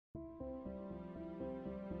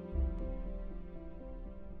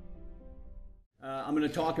I'm going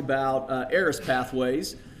to talk about ERAS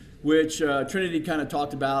pathways, which Trinity kind of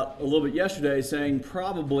talked about a little bit yesterday, saying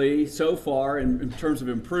probably so far in terms of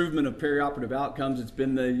improvement of perioperative outcomes, it's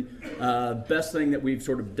been the best thing that we've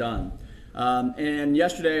sort of done. And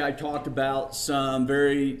yesterday I talked about some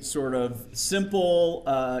very sort of simple,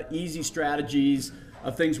 easy strategies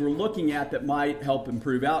of things we're looking at that might help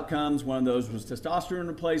improve outcomes. One of those was testosterone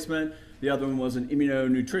replacement. The other one was an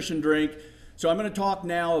immunonutrition drink. So I'm going to talk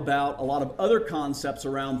now about a lot of other concepts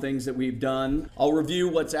around things that we've done. I'll review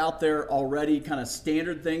what's out there already, kind of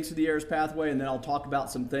standard things for the ERAS pathway, and then I'll talk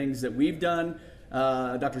about some things that we've done.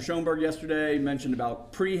 Dr. Schoenberg yesterday mentioned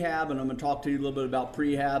about prehab, and I'm going to talk to you a little bit about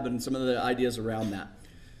prehab and some of the ideas around that.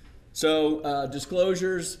 So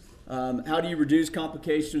disclosures, how do you reduce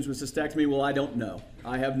complications with cystectomy? Well, I don't know.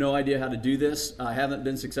 I have no idea how to do this. I haven't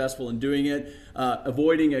been successful in doing it.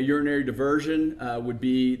 Avoiding a urinary diversion would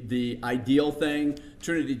be the ideal thing.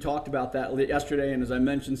 Trinity talked about that yesterday, and as I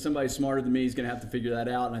mentioned, somebody smarter than me is going to have to figure that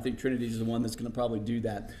out, and I think Trinity is the one that's going to probably do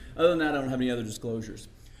that. Other than that, I don't have any other disclosures.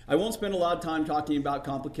 I won't spend a lot of time talking about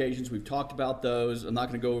complications. We've talked about those. I'm not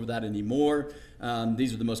going to go over that anymore.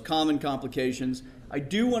 These are the most common complications. I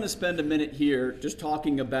do want to spend a minute here just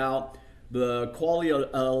talking about the quality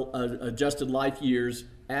of adjusted life years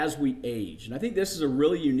as we age. And I think this is a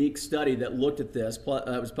really unique study that looked at this. It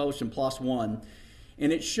was published in PLOS One.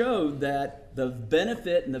 And it showed that the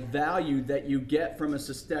benefit and the value that you get from a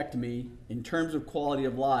cystectomy in terms of quality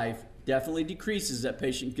of life definitely decreases as that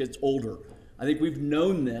patient gets older. I think we've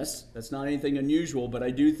known this. That's not anything unusual, but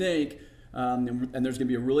I do think, and there's going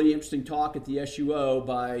to be a really interesting talk at the SUO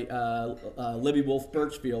by Libby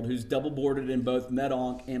Wolf-Birchfield, who's double boarded in both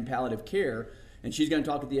med-onc and palliative care, and she's going to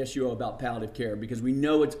talk at the SUO about palliative care because we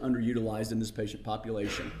know it's underutilized in this patient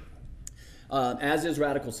population. As is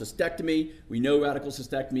radical cystectomy. We know radical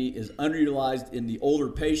cystectomy is underutilized in the older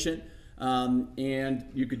patient. And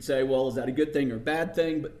you could say, well, is that a good thing or a bad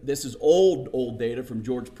thing? But this is old data from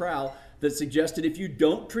George Prow that suggested if you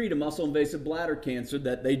don't treat a muscle-invasive bladder cancer,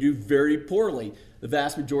 that they do very poorly. The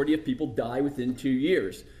vast majority of people die within 2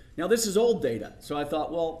 years. Now, this is old data, so I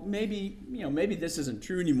thought, well, maybe this isn't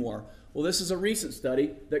true anymore. Well, this is a recent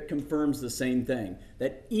study that confirms the same thing,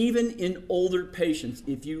 that even in older patients,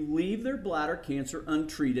 if you leave their bladder cancer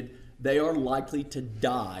untreated, they are likely to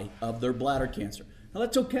die of their bladder cancer. Now,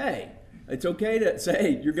 that's okay. It's okay to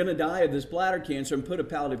say you're going to die of this bladder cancer and put a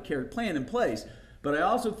palliative care plan in place. But I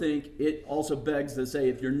also think it also begs to say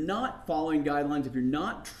if you're not following guidelines, if you're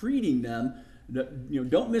not treating them,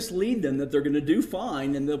 don't mislead them that they're going to do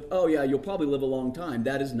fine and oh yeah, you'll probably live a long time.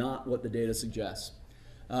 That is not what the data suggests.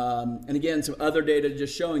 And again, some other data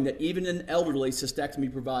just showing that even in elderly,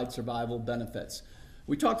 cystectomy provides survival benefits.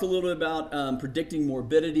 We talked a little bit about predicting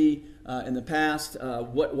morbidity in the past.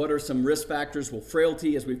 What are some risk factors? Well,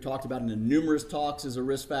 frailty, as we've talked about in numerous talks, is a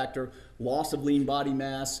risk factor. Loss of lean body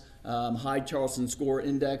mass, high Charlson score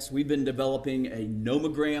index. We've been developing a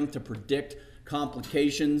nomogram to predict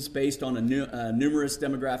complications based on numerous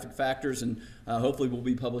demographic factors, and hopefully we'll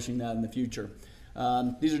be publishing that in the future.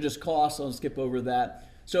 These are just costs. I'll skip over that.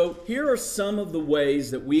 So here are some of the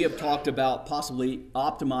ways that we have talked about possibly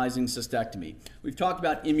optimizing cystectomy. We've talked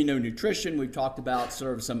about immunonutrition. We've talked about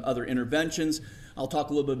sort of some other interventions. I'll talk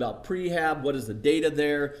a little bit about prehab. What is the data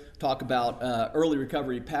there? Talk about early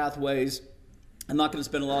recovery pathways. I'm not going to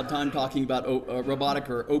spend a lot of time talking about robotic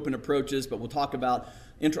or open approaches, but we'll talk about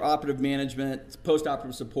intraoperative management,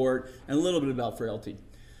 post-operative support, and a little bit about frailty.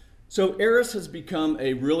 So ERAS has become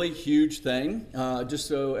a really huge thing. Just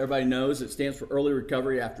so everybody knows, it stands for early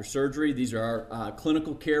recovery after surgery. These are our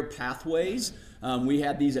clinical care pathways. We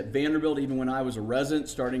had these at Vanderbilt even when I was a resident,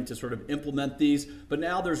 starting to sort of implement these. But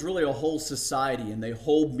now there's really a whole society, and they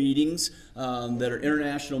hold meetings that are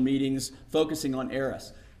international meetings focusing on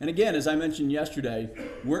ERAS. And again, as I mentioned yesterday,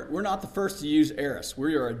 we're not the first to use ERAS.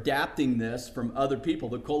 We are adapting this from other people.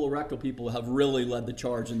 The colorectal people have really led the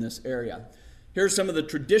charge in this area. Here's some of the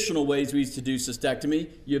traditional ways we used to do cystectomy.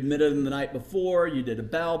 You admitted them the night before, you did a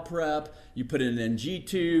bowel prep, you put in an NG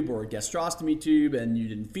tube or a gastrostomy tube, and you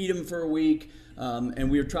didn't feed them for a week. And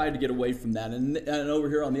we were trying to get away from that. And over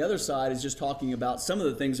here on the other side is just talking about some of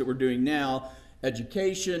the things that we're doing now.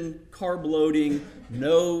 Education, carb loading,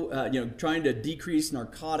 trying to decrease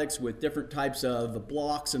narcotics with different types of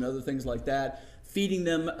blocks and other things like that. Feeding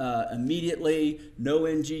them immediately, no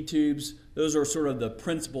NG tubes. Those are sort of the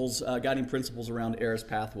principles, guiding principles around ERAS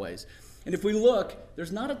pathways. And if we look,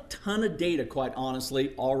 there's not a ton of data, quite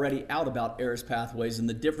honestly, already out about ERAS pathways and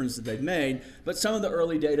the difference that they've made. But some of the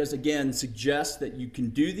early data, again, suggests that you can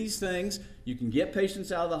do these things, you can get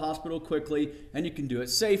patients out of the hospital quickly, and you can do it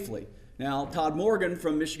safely. Now, Todd Morgan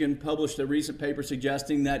from Michigan published a recent paper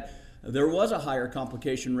suggesting that there was a higher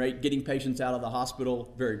complication rate getting patients out of the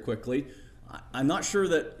hospital very quickly. I'm not sure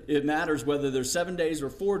that it matters whether they're 7 days or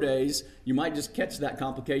 4 days. You might just catch that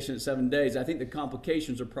complication at 7 days. I think the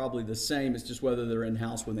complications are probably the same. It's just whether they're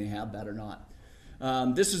in-house when they have that or not.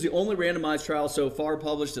 This is the only randomized trial so far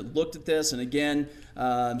published that looked at this, and again,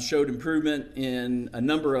 showed improvement in a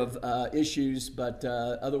number of issues, but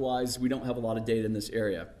otherwise we don't have a lot of data in this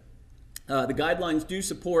area. The guidelines do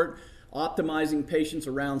support optimizing patients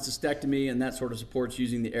around cystectomy, and that sort of supports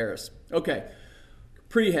using the ERAS. Okay,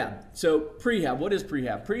 prehab. So prehab, what is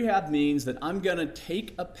prehab? Prehab means that I'm going to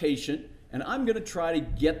take a patient and I'm going to try to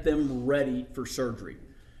get them ready for surgery.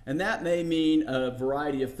 And that may mean a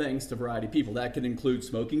variety of things to a variety of people. That can include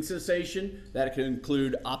smoking cessation, that can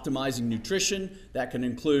include optimizing nutrition, that can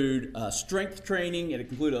include strength training, it can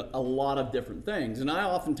include a lot of different things. And I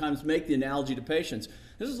oftentimes make the analogy to patients,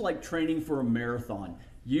 this is like training for a marathon.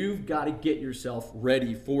 You've got to get yourself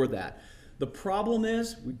ready for that. The problem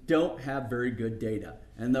is we don't have very good data.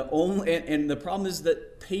 And the problem is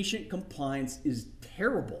that patient compliance is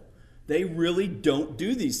terrible. They really don't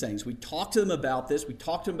do these things. We talk to them about this, we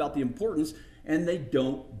talk to them about the importance, and they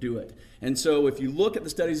don't do it. And so if you look at the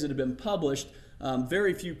studies that have been published,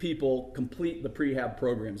 very few people complete the prehab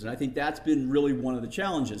programs. And I think that's been really one of the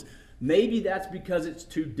challenges. Maybe that's because it's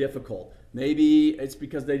too difficult. Maybe it's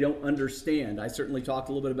because they don't understand. I certainly talked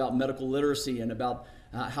a little bit about medical literacy and about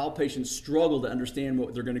how patients struggle to understand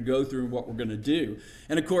what they're going to go through and what we're going to do.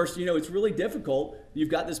 And of course, you know, it's really difficult. You've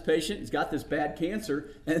got this patient, he's got this bad cancer,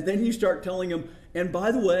 and then you start telling him, and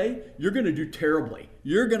by the way, you're going to do terribly.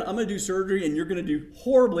 I'm going to do surgery and you're going to do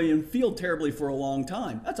horribly and feel terribly for a long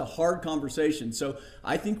time. That's a hard conversation. So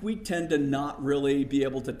I think we tend to not really be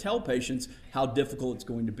able to tell patients how difficult it's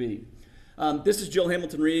going to be. This is Jill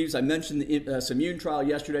Hamilton-Reeves. I mentioned the Immune trial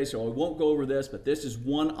yesterday, so I won't go over this, but this is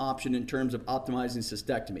one option in terms of optimizing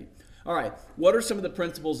cystectomy. All right, what are some of the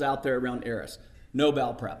principles out there around ERAS? No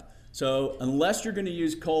bowel prep. So unless you're going to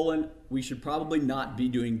use colon, we should probably not be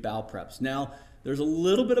doing bowel preps. Now, there's a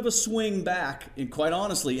little bit of a swing back, and quite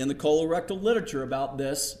honestly, in the colorectal literature about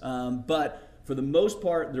this, but for the most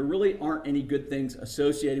part, there really aren't any good things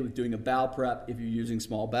associated with doing a bowel prep if you're using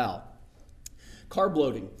small bowel. Carb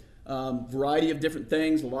loading. Variety of different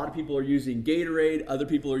things. A lot of people are using Gatorade, other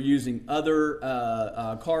people are using other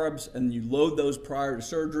carbs, and you load those prior to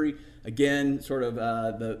surgery. Again, sort of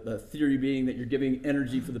the theory being that you're giving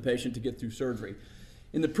energy for the patient to get through surgery.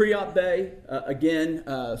 In the pre-op bay, again,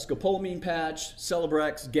 scopolamine patch,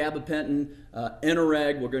 Celebrex, gabapentin,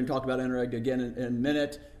 NREG. We're going to talk about NREG again in a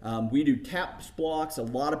minute. We do TAPS blocks. A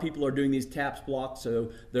lot of people are doing these TAPS blocks,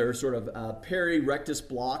 so they're sort of peri-rectus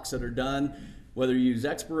blocks that are done. Whether you use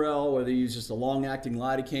Exparel, whether you use just a long-acting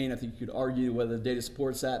lidocaine, I think you could argue whether the data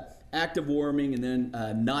supports that. Active warming, and then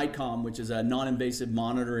NICOM, which is a non-invasive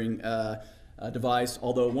monitoring device,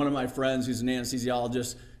 although one of my friends who's an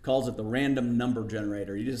anesthesiologist calls it the random number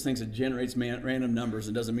generator. He just thinks it generates random numbers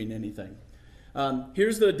and doesn't mean anything.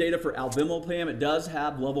 Here's the data for alvimopam. It does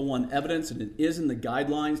have level 1 evidence, and it is in the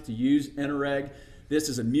guidelines to use NREG. This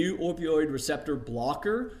is a mu opioid receptor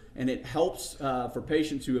blocker, and it helps for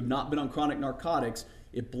patients who have not been on chronic narcotics.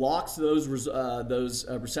 It blocks those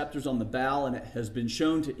receptors on the bowel, and it has been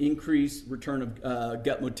shown to increase return of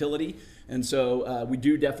gut motility. And so we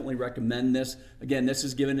do definitely recommend this. Again, this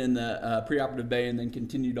is given in the preoperative bay and then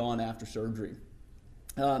continued on after surgery.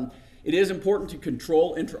 It is important to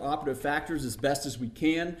control intraoperative factors as best as we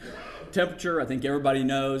can. Temperature, I think everybody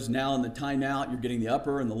knows. Now in the timeout, you're getting the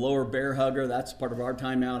upper and the lower bear hugger. That's part of our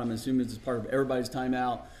timeout. I'm assuming it's part of everybody's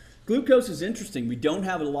timeout. Glucose is interesting. We don't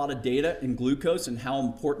have a lot of data in glucose and how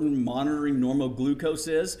important monitoring normal glucose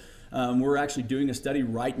is. We're actually doing a study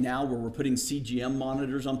right now where we're putting CGM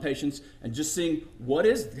monitors on patients and just seeing what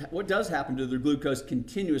does happen to their glucose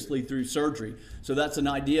continuously through surgery. So that's an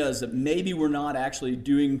idea, is that maybe we're not actually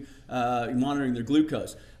doing monitoring their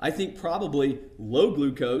glucose. I think probably low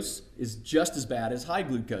glucose is just as bad as high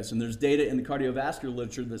glucose, and there's data in the cardiovascular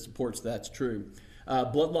literature that supports that's true.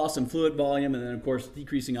 Blood loss and fluid volume, and then of course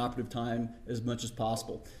decreasing operative time as much as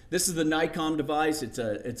possible. This is the NICOM device.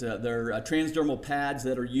 They're transdermal pads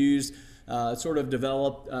that are used, sort of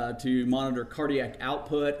developed to monitor cardiac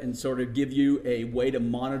output and sort of give you a way to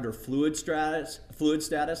monitor fluid status.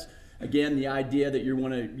 Again, the idea that you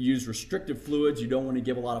want to use restrictive fluids, you don't want to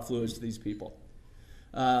give a lot of fluids to these people.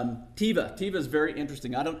 TIVA. TIVA is very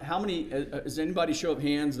interesting. Does anybody show of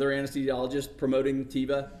hands, their anesthesiologist promoting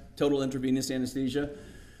TIVA, total intravenous anesthesia?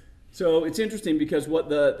 So it's interesting because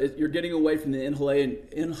you're getting away from the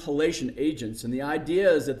inhalation agents, and the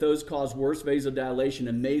idea is that those cause worse vasodilation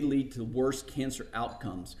and may lead to worse cancer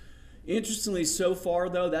outcomes. Interestingly, so far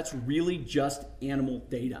though, that's really just animal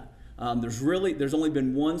data. There's only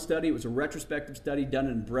been one study. It was a retrospective study done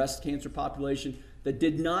in breast cancer population that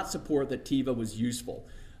did not support that TIVA was useful.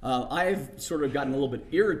 I've sort of gotten a little bit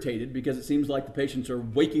irritated because it seems like the patients are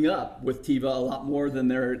waking up with TIVA a lot more than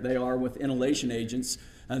they are with inhalation agents.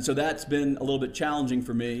 And so that's been a little bit challenging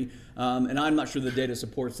for me. And I'm not sure the data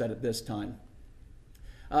supports that at this time.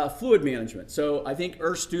 Fluid management. So I think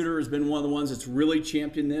Studer has been one of the ones that's really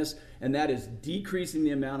championed this, and that is decreasing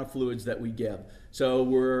the amount of fluids that we give. So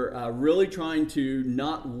we're really trying to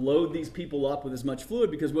not load these people up with as much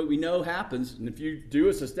fluid, because what we know happens, and if you do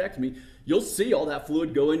a cystectomy, you'll see all that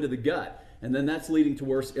fluid go into the gut, and then that's leading to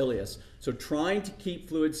worse ileus. So trying to keep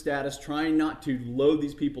fluid status, trying not to load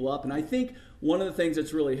these people up, and I think one of the things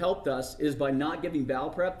that's really helped us is by not giving bowel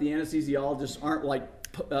prep, the anesthesiologists aren't like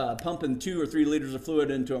pumping 2 or 3 liters of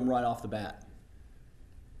fluid into them right off the bat.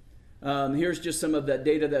 Here's just some of that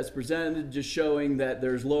data that's presented, just showing that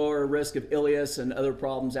there's lower risk of ileus and other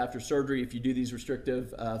problems after surgery if you do these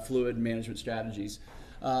restrictive fluid management strategies.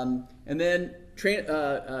 And then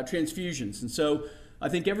transfusions. And so I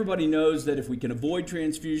think everybody knows that if we can avoid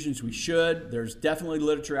transfusions, we should. There's definitely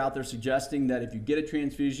literature out there suggesting that if you get a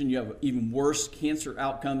transfusion, you have even worse cancer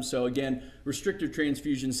outcomes. So again, restrictive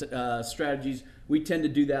transfusion strategies, we tend to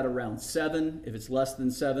do that around 7. If it's less than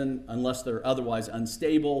 7, unless they're otherwise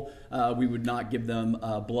unstable, we would not give them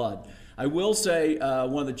blood. I will say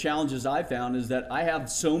one of the challenges I found is that I have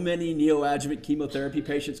so many neoadjuvant chemotherapy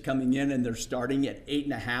patients coming in, and they're starting at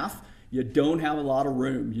 8.5. You don't have a lot of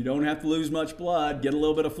room. You don't have to lose much blood, get a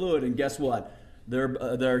little bit of fluid, and guess what?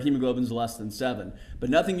 Their hemoglobin's less than 7. But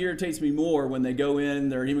nothing irritates me more when they go in,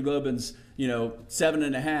 their hemoglobin's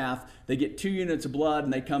 7.5, they get 2 units of blood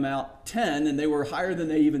and they come out 10, and they were higher than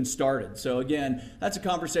they even started. So again, that's a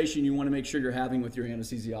conversation you want to make sure you're having with your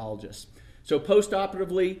anesthesiologist. So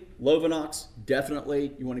post-operatively, Lovenox,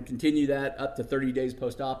 definitely. You want to continue that up to 30 days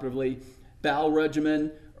post-operatively. Bowel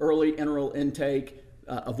regimen, early enteral intake,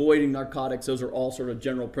 avoiding narcotics, those are all sort of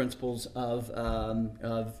general principles of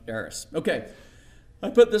ERAS. Okay, I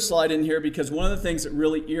put this slide in here because one of the things that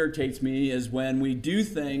really irritates me is when we do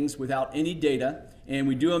things without any data, and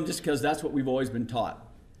we do them just because that's what we've always been taught.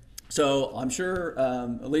 So I'm sure,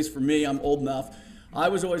 at least for me, I'm old enough, I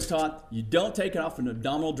was always taught you don't take off an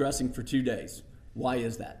abdominal dressing for 2 days. Why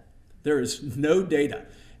is that? There is no data.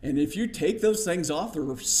 And if you take those things off,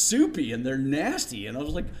 they're soupy and they're nasty. And I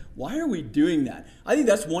was like, why are we doing that? I think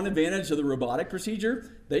that's one advantage of the robotic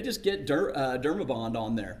procedure. They just get Dermabond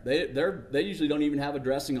on there. They usually don't even have a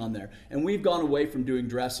dressing on there. And we've gone away from doing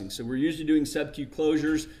dressing. So we're usually doing sub-Q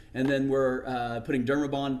closures, and then we're putting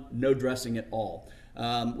Dermabond, no dressing at all.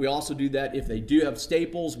 We also do that if they do have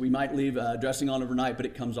staples. We might leave dressing on overnight, but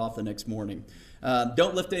it comes off the next morning.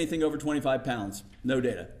 Don't lift anything over 25 pounds. No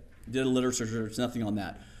data. Did a literature search, nothing on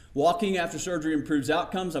that. Walking after surgery improves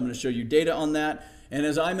outcomes. I'm going to show you data on that. And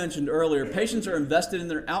as I mentioned earlier, patients are invested in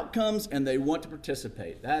their outcomes and they want to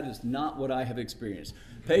participate. That is not what I have experienced.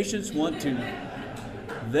 Patients want to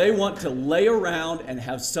lay around and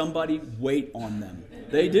have somebody wait on them.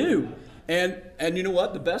 They do. And you know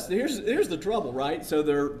what? Here's the trouble, right? So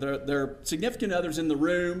they're significant others in the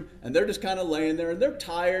room, and they're just kind of laying there, and they're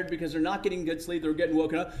tired because they're not getting good sleep. They're getting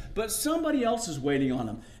woken up, but somebody else is waiting on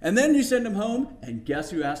them. And then you send them home, and guess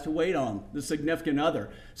who has to wait on them? The significant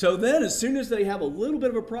other. So then, as soon as they have a little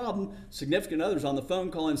bit of a problem, significant other's on the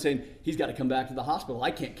phone calling saying he's got to come back to the hospital.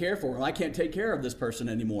 I can't care for him. I can't take care of this person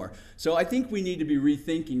anymore. So I think we need to be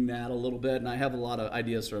rethinking that a little bit, and I have a lot of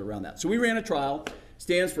ideas sort of around that. So we ran a trial.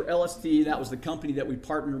 Stands for LST. That was the company that we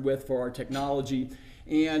partnered with for our technology.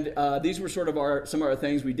 And these were sort of some of our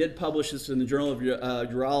things. We did publish this in the Journal of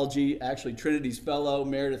Urology. Actually, Trinity's fellow,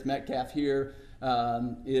 Meredith Metcalf here,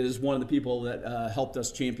 is one of the people that helped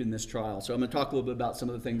us champion this trial. So I'm going to talk a little bit about some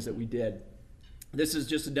of the things that we did. This is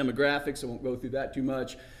just a demographic, so I won't go through that too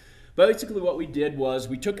much. But basically what we did was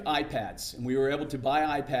we took iPads, and we were able to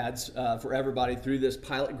buy iPads for everybody through this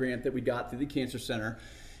pilot grant that we got through the Cancer Center.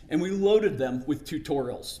 And we loaded them with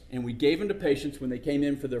tutorials, and we gave them to patients when they came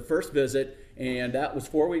in for their first visit, and that was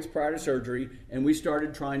 4 weeks prior to surgery. And we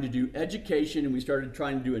started trying to do education, and we started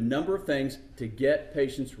trying to do a number of things to get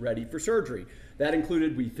patients ready for surgery. That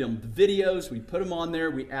included, we filmed videos, we put them on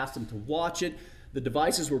there, we asked them to watch it. The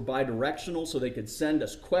devices were bidirectional, so they could send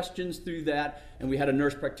us questions through that, and we had a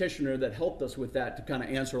nurse practitioner that helped us with that to kind of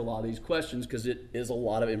answer a lot of these questions, because it is a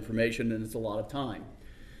lot of information and it's a lot of time.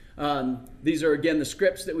 These are, again, the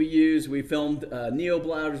scripts that we use. We filmed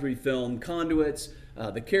neobladders, we filmed conduits,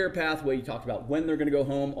 the care pathway, you talked about when they're going to go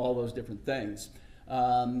home, all those different things.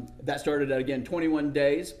 That started at, again, 21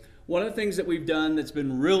 days. One of the things that we've done that's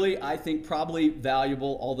been really, I think, probably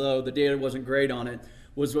valuable, although the data wasn't great on it,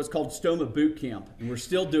 was what's called stoma boot camp. And we're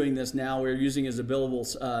still doing this now. We're using it as a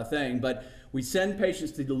billable thing. But we send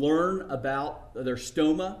patients to learn about their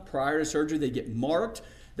stoma prior to surgery. They get marked.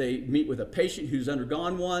 They meet with a patient who's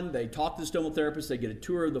undergone one. They talk to the stomal therapist. They get a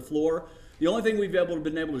tour of the floor. The only thing we've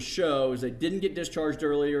been able to show is they didn't get discharged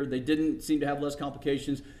earlier. They didn't seem to have less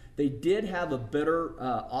complications. They did have a better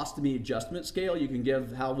ostomy adjustment scale. You can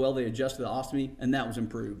give how well they adjusted the ostomy, and that was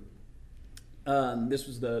improved. This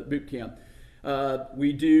was the boot camp.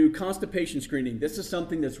 We do constipation screening. This is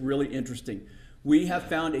something that's really interesting. We have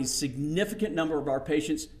found a significant number of our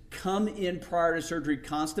patients come in prior to surgery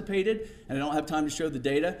constipated, and I don't have time to show the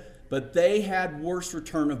data, but they had worse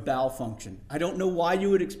return of bowel function. I don't know why you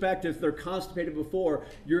would expect if they're constipated before,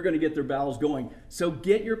 you're going to get their bowels going. So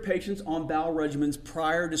get your patients on bowel regimens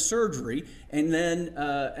prior to surgery, and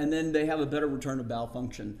then they have a better return of bowel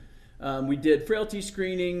function. We did frailty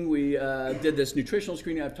screening. We did this nutritional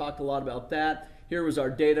screening. I've talked a lot about that. Here was our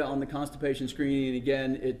data on the constipation screening, and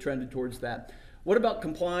again, it trended towards that. What about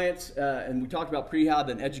compliance? And we talked about prehab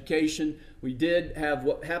and education. We did have,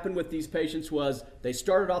 what happened with these patients was they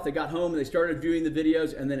started off, they got home, and they started viewing the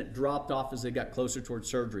videos, and then it dropped off as they got closer towards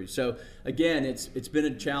surgery. So again, it's been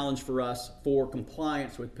a challenge for us for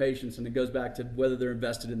compliance with patients, and it goes back to whether they're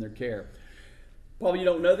invested in their care. Probably you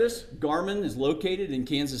don't know this, Garmin is located in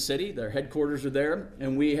Kansas City. Their headquarters are there,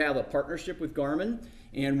 and we have a partnership with Garmin.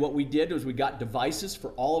 And what we did was we got devices for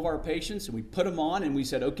all of our patients, and we put them on, and we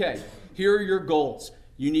said, okay, here are your goals.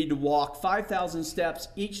 You need to walk 5,000 steps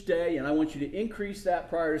each day, and I want you to increase that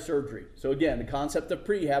prior to surgery. So again, the concept of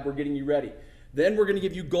prehab, we're getting you ready. Then we're going to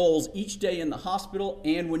give you goals each day in the hospital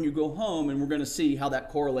and when you go home, and we're going to see how that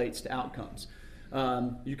correlates to outcomes.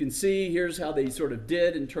 You can see here's how they sort of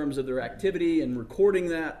did in terms of their activity and recording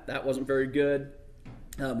that. That wasn't very good.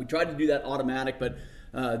 We tried to do that automatic, but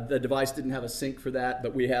the device didn't have a sync for that,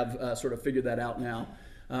 but we have sort of figured that out now.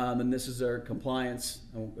 And this is their compliance.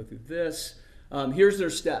 I won't go through this. Here's their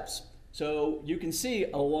steps. So you can see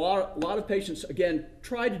a lot of patients, again,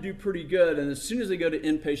 try to do pretty good, and as soon as they go to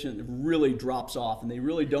inpatient, it really drops off, and they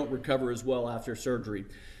really don't recover as well after surgery.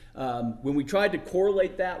 When we tried to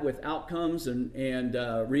correlate that with outcomes and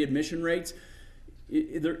readmission rates,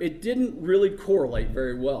 it didn't really correlate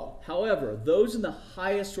very well. However, those in the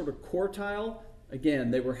highest sort of quartile,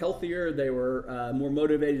 again, they were healthier, they were more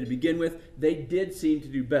motivated to begin with, they did seem to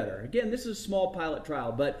do better. Again, this is a small pilot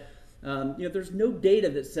trial, but there's no data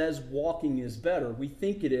that says walking is better. We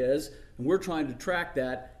think it is, and we're trying to track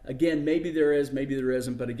that. Again, maybe there is, maybe there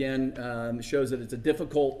isn't, but again, it shows that it's a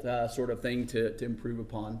difficult sort of thing to improve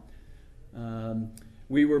upon.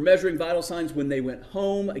 We were measuring vital signs when they went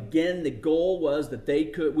home. Again, the goal was that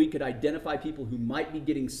we could identify people who might be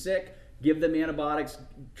getting sick, give them antibiotics,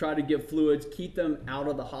 try to give fluids, keep them out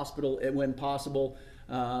of the hospital when possible,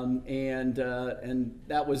 and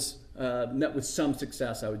that was met with some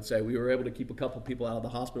success, I would say. We were able to keep a couple people out of the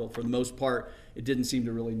hospital. For the most part, it didn't seem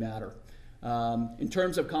to really matter. In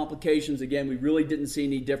terms of complications, again, we really didn't see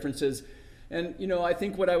any differences. And I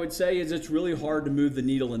think what I would say is it's really hard to move the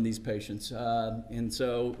needle in these patients. And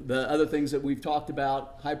so the other things that we've talked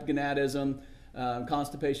about, hypogonadism,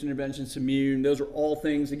 constipation interventions, immune, those are all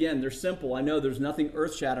things, again, they're simple. I know there's nothing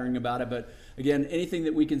earth-shattering about it, but again, anything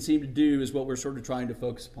that we can seem to do is what we're sort of trying to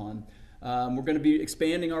focus upon. We're going to be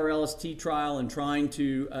expanding our LST trial and trying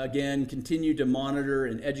to, again, continue to monitor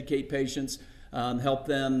and educate patients, help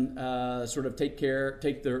them sort of take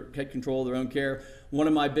control of their own care. One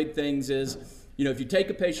of my big things is, if you take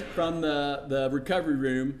a patient from the recovery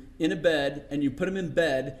room in a bed and you put them in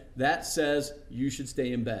bed, that says you should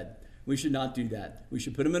stay in bed. We should not do that. We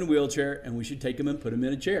should put them in a wheelchair, and we should take them and put them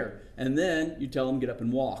in a chair. And then you tell them get up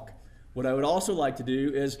and walk. What I would also like to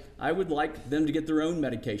do is I would like them to get their own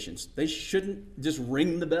medications. They shouldn't just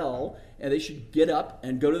ring the bell, and they should get up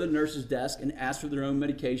and go to the nurse's desk and ask for their own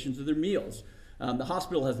medications or their meals. The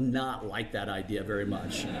hospital has not liked that idea very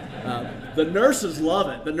much. The nurses love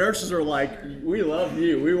it. The nurses are like, we love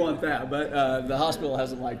you, we want that. But the hospital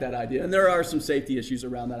hasn't liked that idea. And there are some safety issues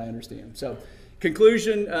around that, I understand. So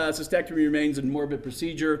conclusion, cystectomy remains a morbid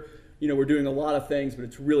procedure. We're doing a lot of things, but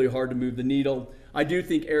it's really hard to move the needle. I do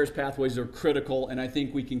think ERAS pathways are critical, and I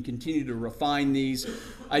think we can continue to refine these.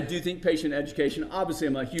 I do think patient education, obviously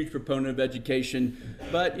I'm a huge proponent of education,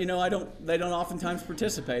 but they don't oftentimes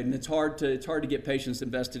participate, and it's hard to get patients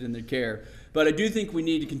invested in their care. But I do think we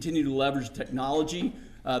need to continue to leverage technology.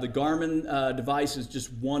 The Garmin device is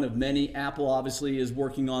just one of many. Apple obviously is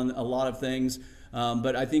working on a lot of things,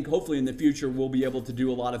 but I think hopefully in the future we'll be able to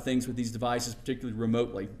do a lot of things with these devices, particularly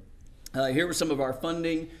remotely. Here was some of our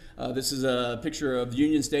funding. This is a picture of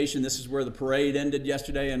Union Station. This is where the parade ended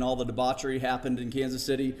yesterday and all the debauchery happened in Kansas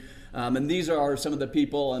City. And these are some of the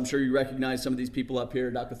people. I'm sure you recognize some of these people up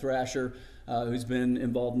here. Dr. Thrasher, who's been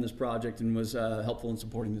involved in this project and was helpful in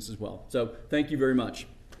supporting this as well. So thank you very much.